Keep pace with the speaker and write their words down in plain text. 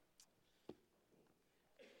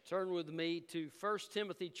Turn with me to 1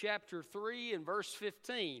 Timothy chapter 3 and verse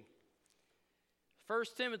 15. 1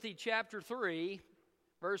 Timothy chapter 3,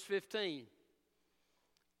 verse 15.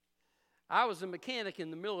 I was a mechanic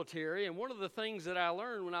in the military, and one of the things that I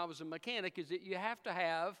learned when I was a mechanic is that you have to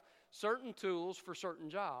have certain tools for certain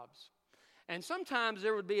jobs. And sometimes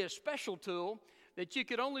there would be a special tool that you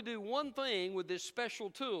could only do one thing with this special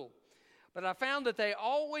tool. But I found that they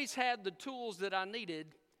always had the tools that I needed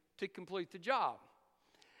to complete the job.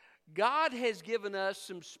 God has given us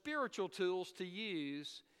some spiritual tools to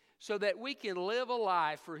use so that we can live a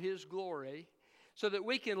life for His glory, so that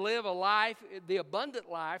we can live a life, the abundant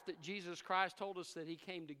life that Jesus Christ told us that He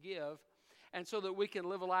came to give, and so that we can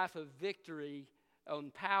live a life of victory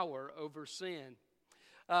and power over sin.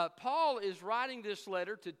 Paul is writing this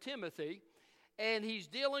letter to Timothy, and he's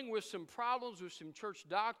dealing with some problems with some church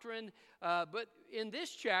doctrine. But in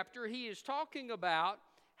this chapter, he is talking about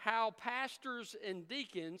how pastors and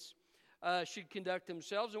deacons should conduct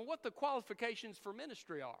themselves and what the qualifications for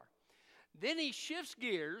ministry are. Then he shifts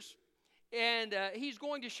gears, and he's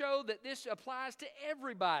going to show that this applies to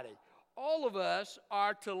everybody. All of us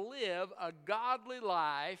are to live a godly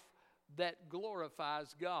life that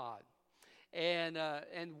glorifies God. And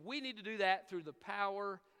we need to do that through the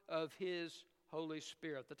power of His Holy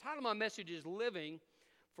Spirit. The title of my message is Living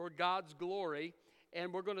for God's Glory,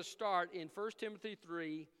 and we're going to start in 1 Timothy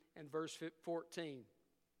 3 and verse 14.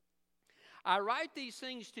 I write these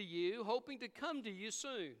things to you, hoping to come to you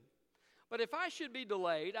soon. But if I should be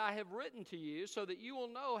delayed, I have written to you so that you will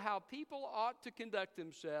know how people ought to conduct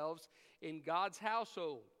themselves in God's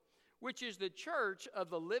household, which is the church of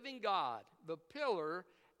the living God, the pillar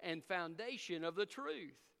and foundation of the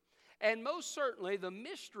truth. And most certainly the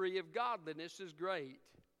mystery of godliness is great.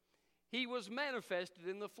 He was manifested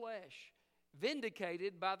in the flesh,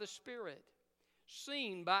 vindicated by the Spirit,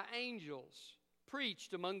 seen by angels,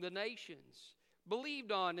 preached among the nations,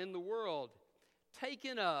 believed on in the world,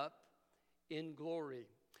 taken up in glory.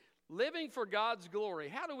 Living for God's glory.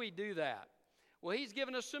 How do we do that? Well, He's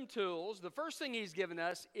given us some tools. The first thing He's given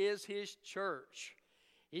us is His church.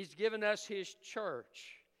 He's given us His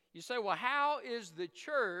church. You say, well, how is the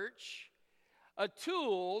church a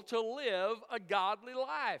tool to live a godly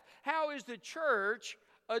life? How is the church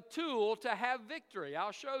a tool to have victory?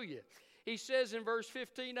 I'll show you. He says in verse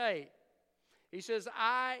 15:8, he says,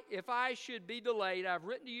 if I should be delayed, I've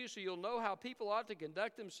written to you so you'll know how people ought to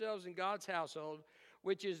conduct themselves in God's household,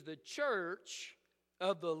 which is the church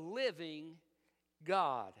of the living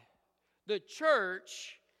God. The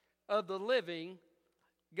church of the living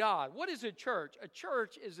God. What is a church? A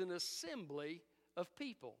church is an assembly of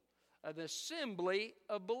people, an assembly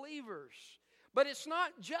of believers. But it's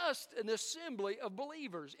not just an assembly of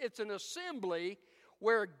believers. It's an assembly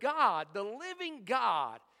where God, the living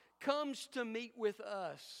God, comes to meet with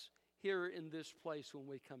us here in this place when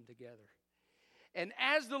we come together. And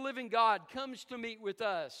as the living God comes to meet with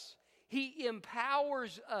us, He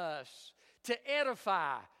empowers us to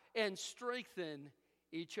edify and strengthen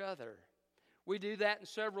each other. We do that in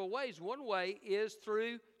several ways. One way is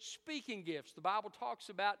through speaking gifts. The Bible talks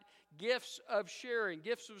about gifts of sharing,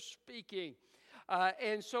 gifts of speaking.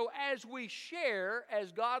 And so as we share,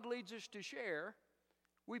 as God leads us to share,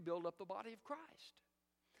 we build up the body of Christ.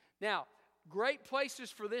 Now, great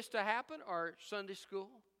places for this to happen are Sunday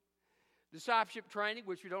school, discipleship training,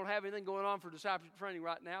 which we don't have anything going on for discipleship training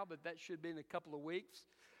right now, but that should be in a couple of weeks.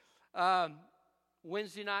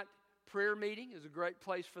 Wednesday night prayer meeting is a great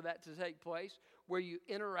place for that to take place, where you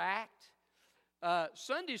interact.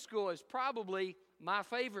 Sunday school is probably my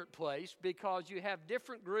favorite place because you have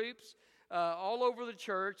different groups all over the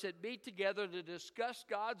church that meet together to discuss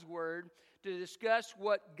God's Word, to discuss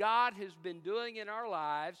what God has been doing in our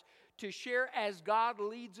lives, to share as God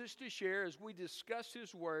leads us to share as we discuss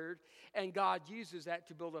His Word, and God uses that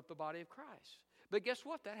to build up the body of Christ. But guess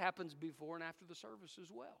what? That happens before and after the service as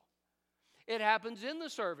well. It happens in the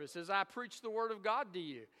service as I preach the Word of God to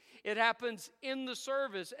you. It happens in the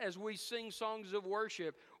service as we sing songs of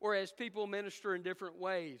worship or as people minister in different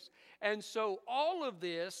ways. And so all of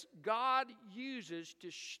this God uses to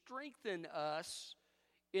strengthen us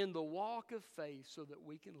in the walk of faith so that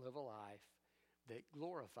we can live a life that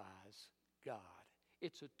glorifies God.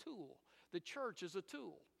 It's a tool. The church is a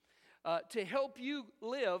tool to help you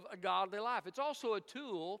live a godly life. It's also a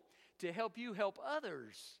tool to help you help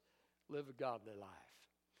others live a godly life.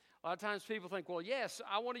 A lot of times people think, well, yes,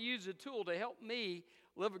 I want to use a tool to help me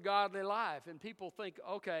live a godly life. And people think,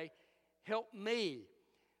 okay, help me.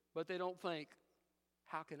 But they don't think,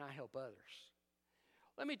 how can I help others?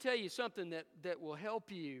 Let me tell you something that will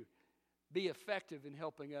help you be effective in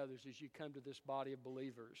helping others as you come to this body of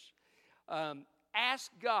believers.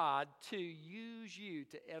 ask God to use you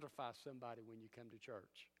to edify somebody when you come to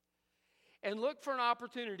church. And look for an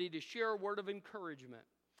opportunity to share a word of encouragement,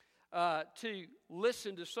 to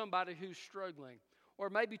listen to somebody who's struggling, or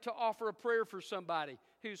maybe to offer a prayer for somebody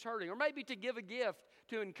who's hurting, or maybe to give a gift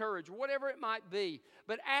to encourage, whatever it might be.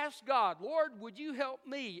 But ask God, Lord, would you help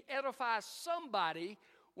me edify somebody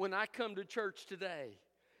when I come to church today?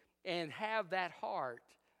 And have that heart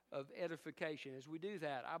of edification. As we do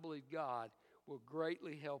that, I believe God will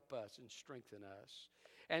greatly help us and strengthen us.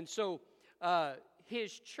 And so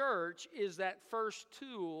His church is that first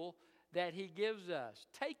tool that He gives us.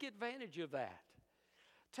 Take advantage of that.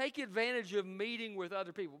 Take advantage of meeting with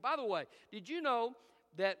other people. By the way, did you know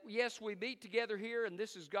that, yes, we meet together here, and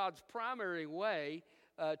this is God's primary way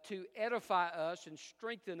to edify us and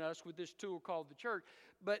strengthen us with this tool called the church.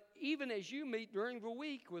 But even as you meet during the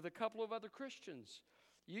week with a couple of other Christians,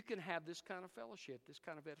 you can have this kind of fellowship, this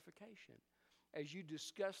kind of edification, as you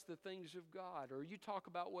discuss the things of God, or you talk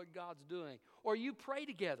about what God's doing, or you pray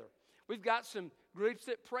together. We've got some groups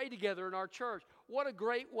that pray together in our church. What a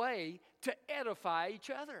great way to edify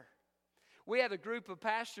each other. We had a group of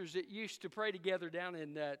pastors that used to pray together down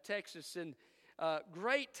in Texas, and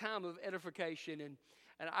great time of edification.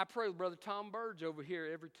 And I pray with Brother Tom Burge over here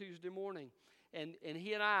every Tuesday morning. And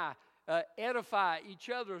he and I edify each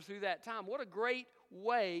other through that time. What a great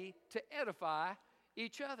way to edify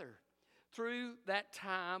each other through that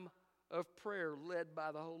time of prayer led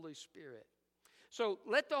by the Holy Spirit. So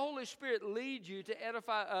let the Holy Spirit lead you to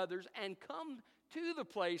edify others and come to the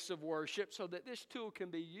place of worship so that this tool can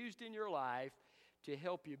be used in your life to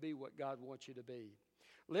help you be what God wants you to be.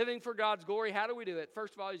 Living for God's glory, how do we do it?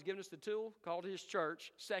 First of all, He's given us the tool called His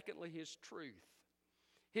church. Secondly, His truth.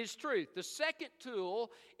 His truth. The second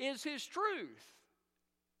tool is His truth.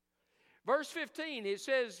 Verse 15, it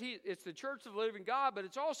says it's the church of the living God, but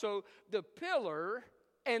it's also the pillar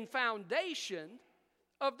and foundation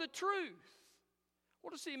of the truth.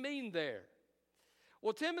 What does he mean there?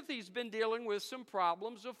 Well, Timothy's been dealing with some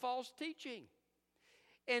problems of false teaching.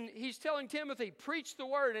 And he's telling Timothy, preach the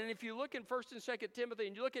word. And if you look in 1 and 2 Timothy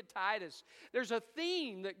and you look at Titus, there's a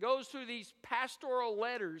theme that goes through these pastoral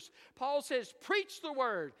letters. Paul says, preach the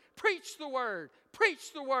word, preach the word,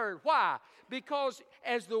 preach the word. Why? Because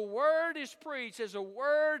as the word is preached, as a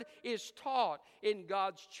word is taught in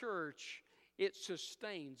God's church, it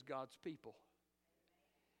sustains God's people.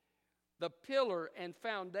 The pillar and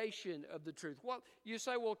foundation of the truth. Well, you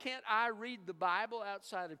say, well, can't I read the Bible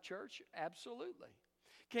outside of church? Absolutely.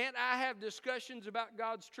 Can't I have discussions about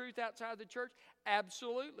God's truth outside the church?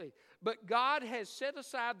 Absolutely. But God has set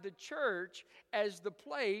aside the church as the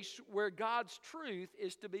place where God's truth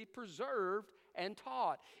is to be preserved and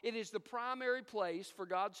taught. It is the primary place for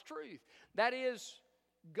God's truth. That is,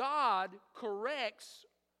 God corrects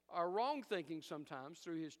our wrong thinking sometimes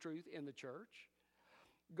through His truth in the church.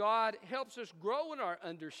 God helps us grow in our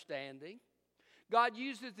understanding. God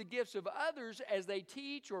uses the gifts of others as they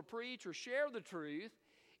teach or preach or share the truth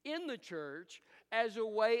in the church as a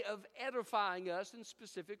way of edifying us in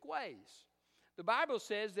specific ways. The Bible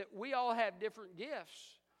says that we all have different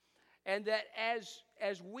gifts, and that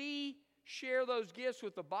as we share those gifts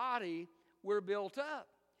with the body, we're built up.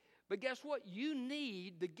 But guess what? You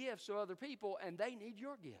need the gifts of other people, and they need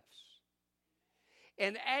your gifts.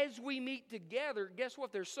 And as we meet together, guess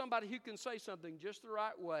what? There's somebody who can say something just the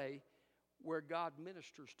right way where God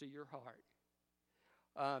ministers to your heart.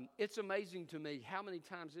 It's amazing to me how many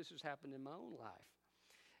times this has happened in my own life.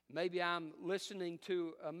 Maybe I'm listening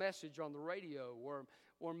to a message on the radio,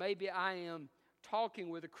 or maybe I am talking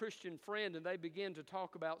with a Christian friend and they begin to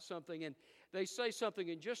talk about something and they say something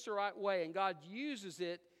in just the right way, and God uses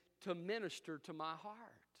it to minister to my heart.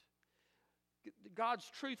 God's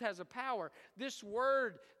truth has a power. This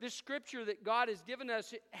word, this scripture that God has given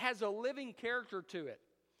us, it has a living character to it.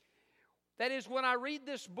 That is, when I read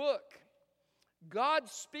this book, God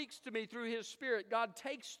speaks to me through His Spirit. God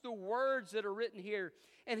takes the words that are written here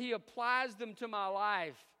and He applies them to my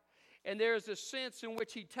life. And there is a sense in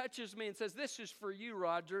which He touches me and says, this is for you,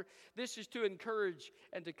 Roger. This is to encourage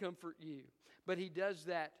and to comfort you. But He does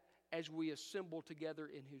that as we assemble together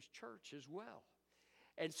in His church as well.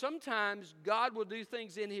 And sometimes God will do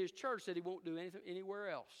things in His church that He won't do anything anywhere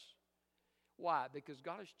else. Why? Because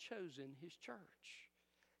God has chosen His church.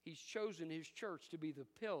 He's chosen His church to be the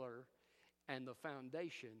pillar and the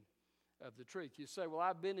foundation of the truth. You say, well,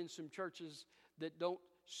 I've been in some churches that don't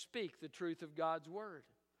speak the truth of God's word.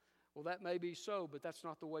 Well, that may be so, but that's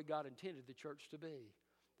not the way God intended the church to be.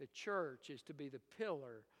 The church is to be the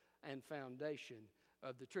pillar and foundation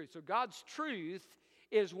of the truth. So God's truth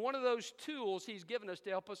is one of those tools He's given us to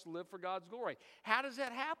help us live for God's glory. How does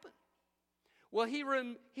that happen? Well, He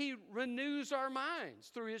renews our minds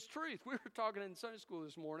through His truth. We were talking in Sunday school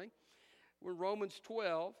this morning. We're in Romans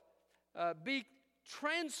 12. Be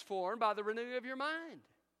transformed by the renewing of your mind.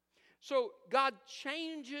 So God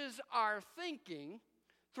changes our thinking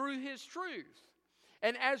through His truth.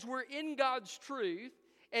 And as we're in God's truth,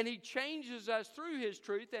 and He changes us through His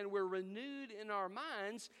truth, and we're renewed in our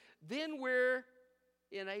minds, then we're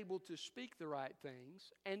enabled to speak the right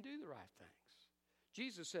things and do the right things.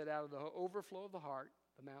 Jesus said, out of the overflow of the heart,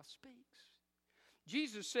 the mouth speaks.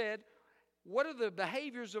 Jesus said, what are the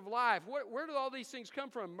behaviors of life? Where do all these things come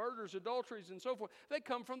from? Murders, adulteries, and so forth. They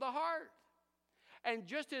come from the heart. And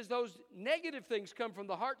just as those negative things come from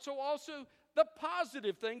the heart, so also the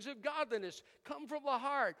positive things of godliness come from the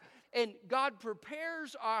heart. And God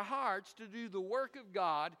prepares our hearts to do the work of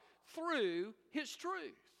God through His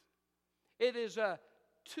truth. It is a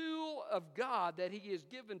tool of God that He has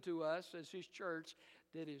given to us as His church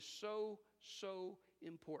that is so, so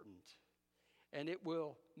important. And it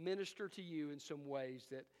will minister to you in some ways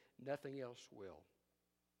that nothing else will.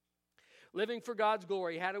 Living for God's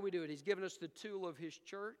glory, how do we do it? He's given us the tool of His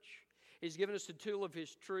church. He's given us the tool of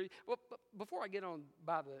His truth. Well, before I get on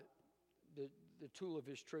by the tool of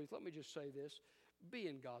His truth, let me just say this. Be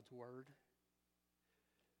in God's Word.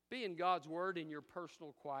 Be in God's Word in your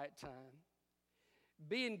personal quiet time.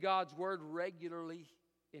 Be in God's Word regularly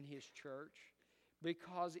in His church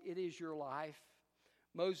because it is your life.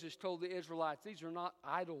 Moses told the Israelites, these are not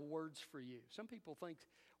idle words for you. Some people think,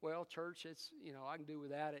 well, church, it's, I can do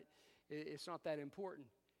without it. It's not that important.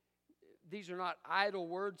 These are not idle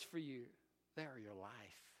words for you. They are your life.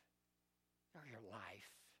 They're your life.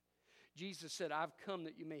 Jesus said, I've come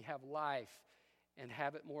that you may have life and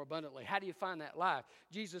have it more abundantly. How do you find that life?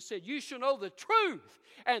 Jesus said, you shall know the truth,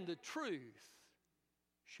 and the truth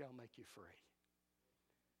shall make you free.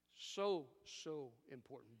 So, so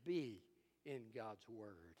important. Be in God's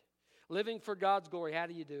Word. Living for God's glory, how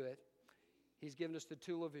do you do it? He's given us the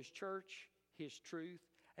tool of His church, His truth,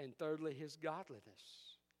 and thirdly, His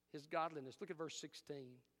godliness. His godliness. Look at verse 16.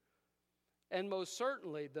 And most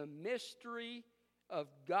certainly, the mystery of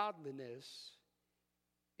godliness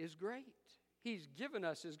is great. He's given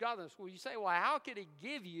us His godliness. Well, you say, well, how could He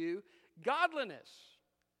give you godliness?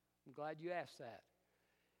 I'm glad you asked that.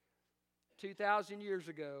 2,000 years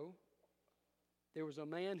ago, there was a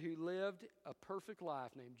man who lived a perfect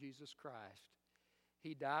life named Jesus Christ.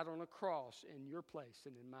 He died on a cross in your place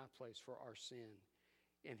and in my place for our sin.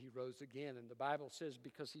 And He rose again. And the Bible says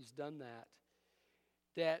because He's done that,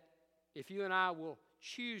 that if you and I will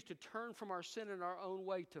choose to turn from our sin in our own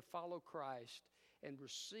way to follow Christ and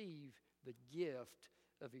receive the gift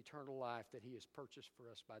of eternal life that He has purchased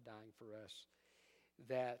for us by dying for us,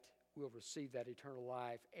 that we'll receive that eternal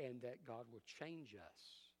life and that God will change us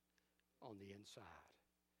on the inside.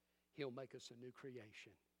 He'll make us a new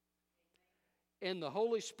creation. And the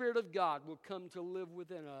Holy Spirit of God will come to live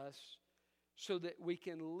within us so that we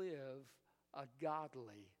can live a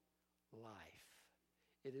godly life.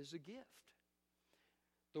 It is a gift.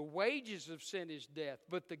 The wages of sin is death,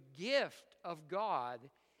 but the gift of God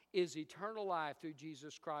is eternal life through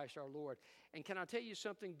Jesus Christ our Lord. And can I tell you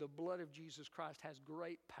something? The blood of Jesus Christ has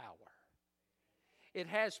great power. It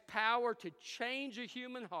has power to change a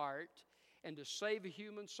human heart and to save a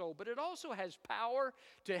human soul, but it also has power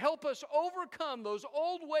to help us overcome those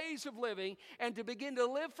old ways of living and to begin to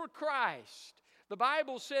live for Christ. The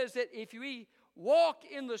Bible says that if we walk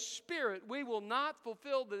in the Spirit, we will not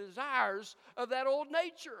fulfill the desires of that old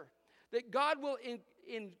nature. That God will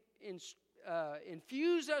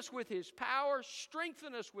infuse us with His power,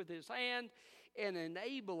 strengthen us with His hand, and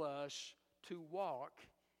enable us to walk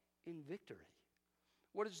in victory.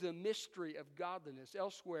 What is the mystery of godliness?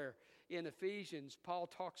 Elsewhere in Ephesians, Paul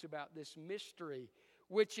talks about this mystery,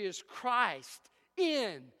 which is Christ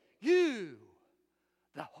in you,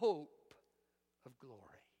 the hope of glory.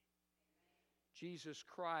 Jesus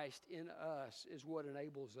Christ in us is what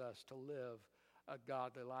enables us to live a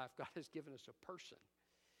godly life. God has given us a person.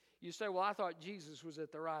 You say, well, I thought Jesus was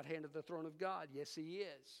at the right hand of the throne of God. Yes, He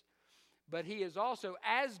is. But He is also,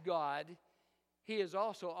 as God, He is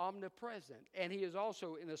also omnipresent. And He is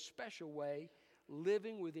also, in a special way,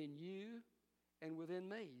 living within you and within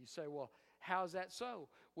me. You say, well, how is that so?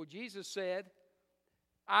 Well, Jesus said,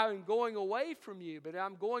 I'm going away from you, but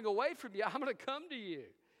I'm going away from you. I'm going to come to you.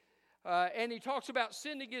 And He talks about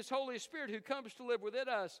sending His Holy Spirit who comes to live within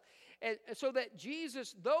us. And so that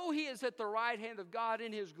Jesus, though He is at the right hand of God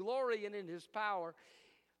in His glory and in His power,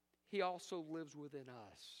 He also lives within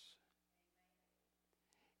us.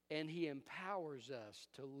 And He empowers us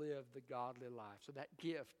to live the godly life. So that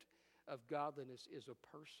gift of godliness is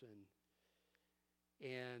a person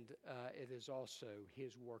And it is also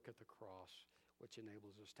His work at the cross which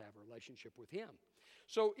enables us to have a relationship with Him.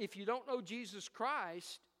 So if you don't know Jesus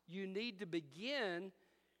Christ, you need to begin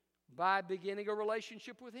by beginning a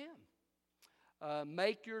relationship with Him.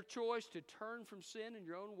 Make your choice to turn from sin in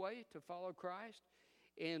your own way to follow Christ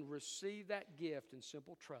and receive that gift in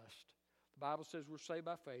simple trust. The Bible says we're saved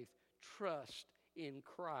by faith. Trust in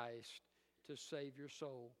Christ to save your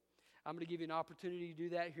soul. I'm going to give you an opportunity to do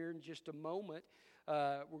that here in just a moment.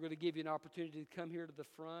 We're going to give you an opportunity to come here to the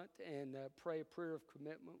front and pray a prayer of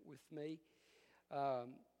commitment with me.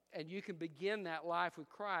 And you can begin that life with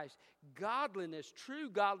Christ. Godliness, true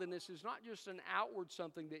godliness, is not just an outward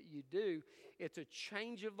something that you do. It's a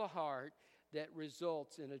change of the heart that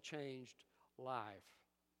results in a changed life.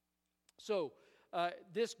 So,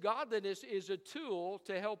 this godliness is a tool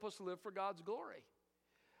to help us live for God's glory.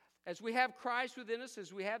 As we have Christ within us,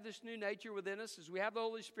 as we have this new nature within us, as we have the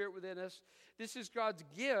Holy Spirit within us, this is God's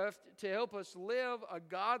gift to help us live a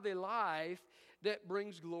godly life that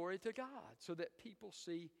brings glory to God so that people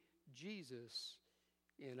see Jesus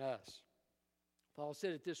in us. Paul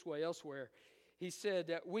said it this way elsewhere. He said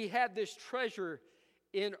that we have this treasure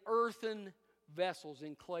in earthen vessels,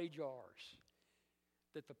 in clay jars,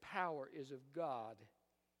 that the power is of God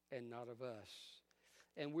and not of us.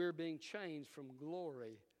 And we're being changed from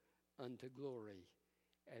glory unto glory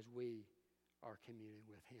as we are communing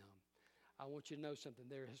with Him. I want you to know something.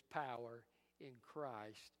 There is power in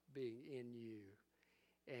Christ being in you.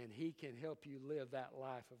 And He can help you live that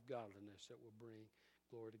life of godliness that will bring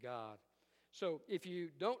glory to God. So if you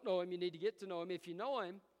don't know Him, you need to get to know Him. If you know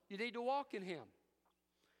Him, you need to walk in Him.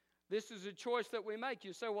 This is a choice that we make.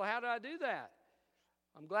 You say, well, how do I do that?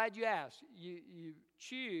 I'm glad you asked. You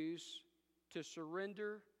choose to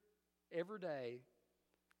surrender every day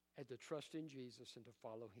and to trust in Jesus and to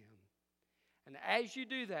follow Him. And as you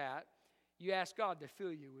do that, you ask God to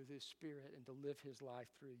fill you with His Spirit and to live His life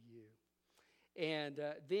through you. And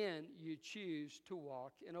then you choose to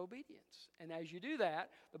walk in obedience. And as you do that,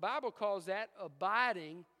 the Bible calls that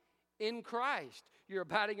abiding in Christ. You're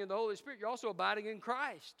abiding in the Holy Spirit. You're also abiding in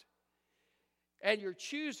Christ. And you're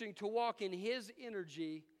choosing to walk in His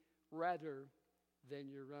energy rather than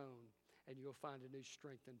your own. And you'll find a new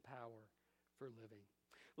strength and power for living.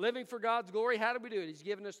 Living for God's glory, how do we do it? He's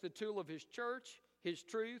given us the tool of His church, His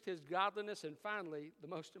truth, His godliness, and finally, the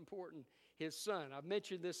most important, His Son. I've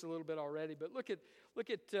mentioned this a little bit already, but look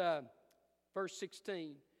at verse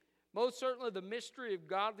 16. Most certainly the mystery of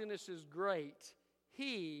godliness is great.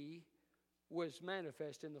 He was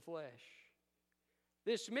manifest in the flesh.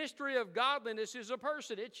 This mystery of godliness is a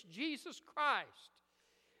person. It's Jesus Christ.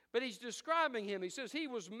 But He's describing Him. He says He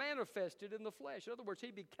was manifested in the flesh. In other words,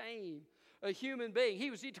 He became a human being. He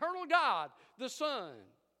was eternal God, the Son.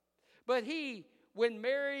 But He, when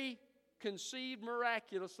Mary conceived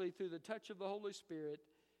miraculously through the touch of the Holy Spirit,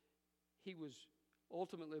 He was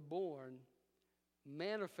ultimately born,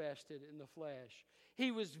 manifested in the flesh. He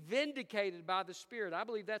was vindicated by the Spirit. I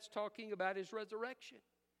believe that's talking about His resurrection.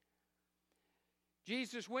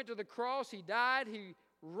 Jesus went to the cross, He died, He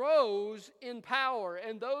rose in power,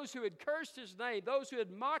 and those who had cursed His name, those who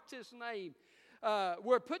had mocked His name,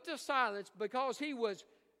 were put to silence because He was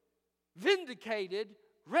vindicated,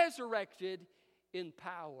 resurrected in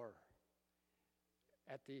power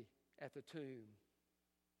at the tomb.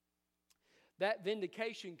 That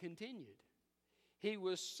vindication continued. He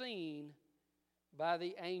was seen by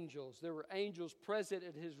the angels. There were angels present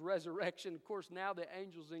at His resurrection. Of course, now the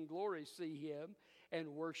angels in glory see Him and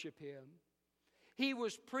worship Him. He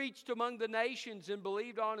was preached among the nations and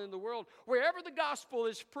believed on in the world. Wherever the gospel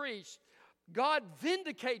is preached, God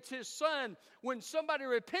vindicates His Son when somebody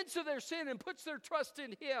repents of their sin and puts their trust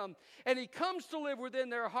in Him. And He comes to live within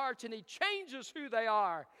their hearts and He changes who they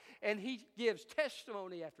are. And He gives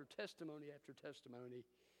testimony after testimony after testimony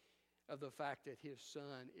of the fact that His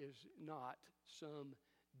Son is not some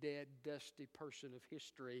dead, dusty person of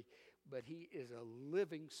history, but He is a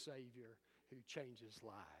living Savior who changes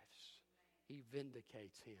lives. He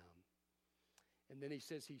vindicates Him. And then He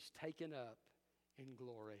says He's taken up in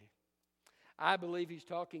glory. I believe He's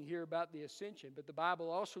talking here about the ascension, but the Bible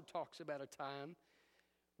also talks about a time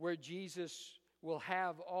where Jesus will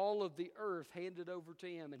have all of the earth handed over to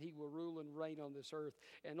Him, and He will rule and reign on this earth.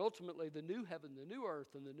 And ultimately, the new heaven, the new earth,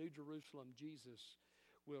 and the new Jerusalem, Jesus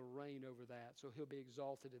will reign over that. So He'll be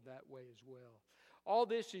exalted in that way as well. All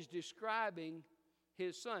this is describing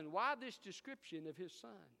His Son. Why this description of His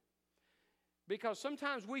Son? Because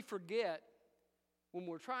sometimes we forget when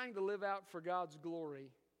we're trying to live out for God's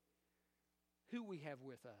glory who we have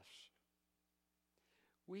with us.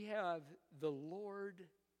 We have the Lord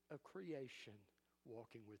of creation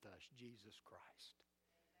walking with us, Jesus Christ.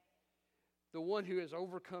 the one who has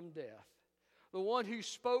overcome death, the one who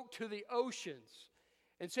spoke to the oceans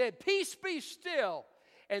and said, "Peace, be still,"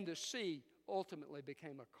 and the sea ultimately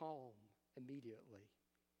became a calm immediately.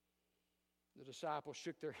 The disciples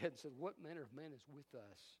shook their heads and said, "What manner of man is with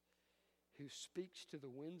us, who speaks to the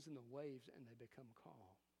winds and the waves, and they become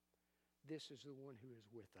calm?" This is the one who is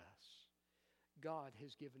with us. God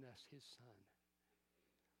has given us His Son.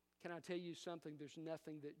 Can I tell you something? There's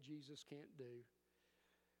nothing that Jesus can't do.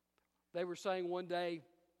 They were saying one day,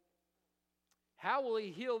 "How will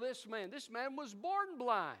He heal this man? This man was born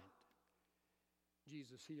blind."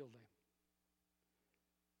 Jesus healed him.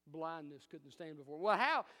 Blindness couldn't stand before. Well,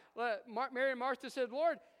 how? Mary and Martha said,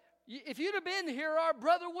 "Lord, if you'd have been here, our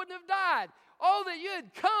brother wouldn't have died. Oh, that you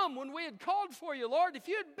had come when we had called for you, Lord. If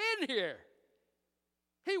you had been here,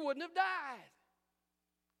 he wouldn't have died."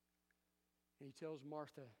 And He tells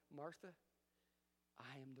Martha, "Martha,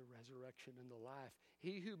 I am the resurrection and the life.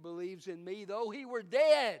 He who believes in me, though he were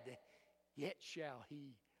dead, yet shall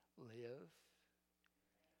he live."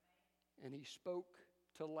 And He spoke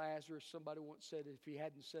to Lazarus. Somebody once said if He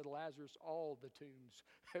hadn't said Lazarus, all the tombs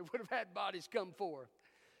would have had bodies come forth.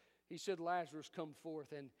 He said, "Lazarus, come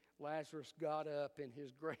forth." And Lazarus got up, and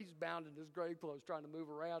he's bound in his grave clothes, trying to move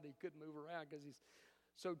around. He couldn't move around because he's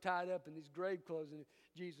so tied up in these grave clothes. And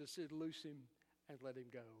Jesus said, "Loose him and let him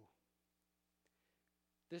go."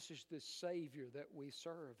 This is the Savior that we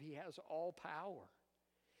serve. He has all power.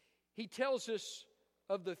 He tells us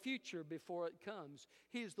of the future before it comes.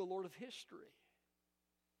 He is the Lord of history.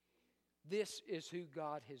 This is who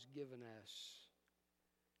God has given us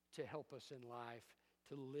to help us in life,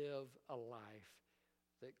 to live a life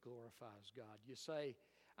that glorifies God. You say,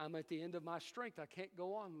 "I'm at the end of my strength. I can't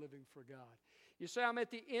go on living for God." You say, "I'm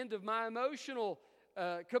at the end of my emotional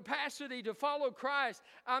capacity to follow Christ.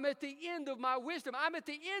 I'm at the end of my wisdom. I'm at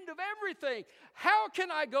the end of everything. How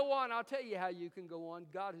can I go on?" I'll tell you how you can go on.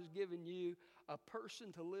 God has given you a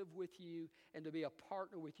person to live with you and to be a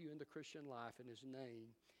partner with you in the Christian life, and His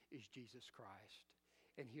name is Jesus Christ.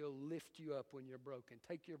 And He'll lift you up when you're broken.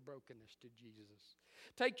 Take your brokenness to Jesus.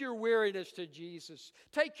 Take your weariness to Jesus.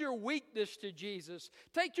 Take your weakness to Jesus.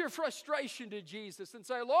 Take your frustration to Jesus and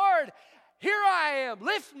say, "Lord, here I am.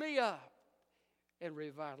 Lift me up and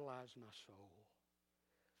revitalize my soul."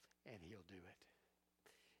 And He'll do it.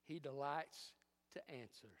 He delights to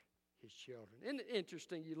answer His children. Isn't it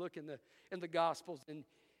interesting? You look in the Gospels and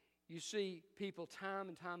you see people time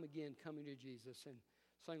and time again coming to Jesus and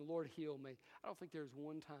saying, "Lord, heal me." I don't think there's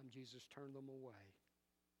one time Jesus turned them away.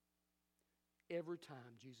 Every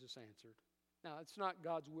time Jesus answered. Now, it's not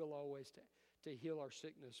God's will always to heal our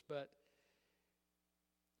sickness, but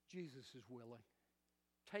Jesus is willing.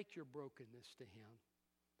 Take your brokenness to Him.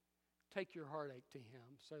 Take your heartache to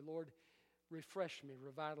Him. Say, "Lord, refresh me,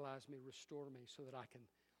 revitalize me, restore me so that I can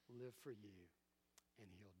live for you."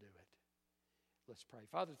 And He'll do it. Let's pray.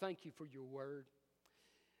 Father, thank You for Your word.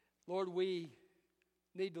 Lord, we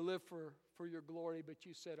need to live for Your glory, but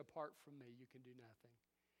You said, "Apart from me, you can do nothing."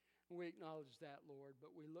 And we acknowledge that, Lord,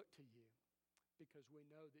 but we look to You because we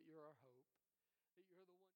know that You're our hope, that You're the one.